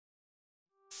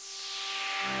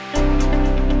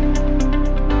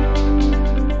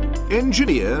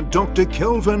Engineer Dr.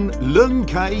 Kelvin Leung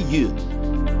Kai-yuen.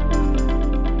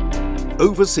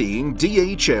 Overseeing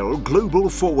DHL Global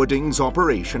Forwarding's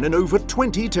operation in over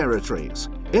 20 territories,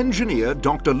 Engineer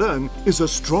Dr. Leung is a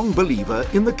strong believer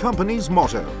in the company's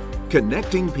motto,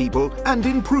 connecting people and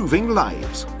improving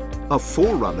lives. A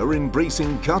forerunner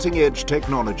embracing cutting-edge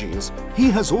technologies, he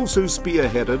has also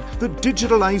spearheaded the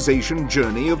digitalization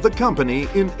journey of the company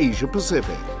in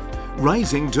Asia-Pacific,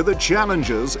 rising to the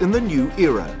challenges in the new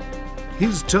era.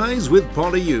 His ties with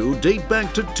PolyU date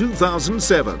back to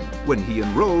 2007, when he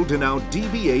enrolled in our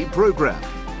DBA program.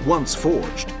 Once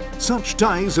forged, such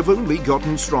ties have only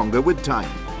gotten stronger with time.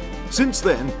 Since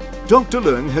then, Dr.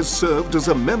 Leung has served as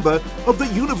a member of the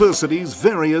university's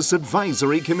various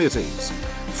advisory committees,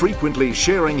 frequently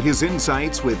sharing his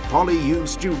insights with PolyU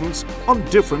students on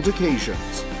different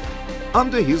occasions.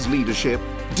 Under his leadership,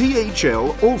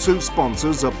 DHL also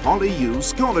sponsors a PolyU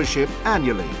scholarship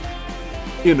annually.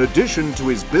 In addition to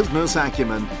his business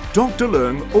acumen, Dr.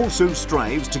 Leung also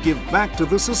strives to give back to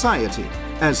the society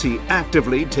as he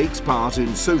actively takes part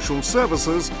in social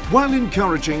services while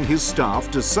encouraging his staff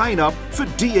to sign up for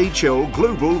DHL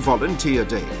Global Volunteer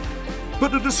Day.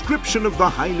 But a description of the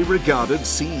highly regarded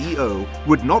CEO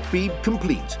would not be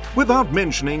complete without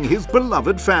mentioning his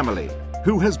beloved family,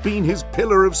 who has been his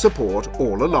pillar of support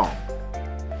all along.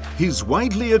 His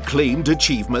widely acclaimed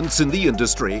achievements in the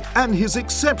industry and his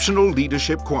exceptional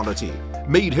leadership quality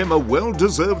made him a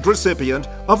well-deserved recipient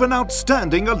of an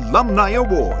Outstanding Alumni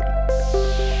Award.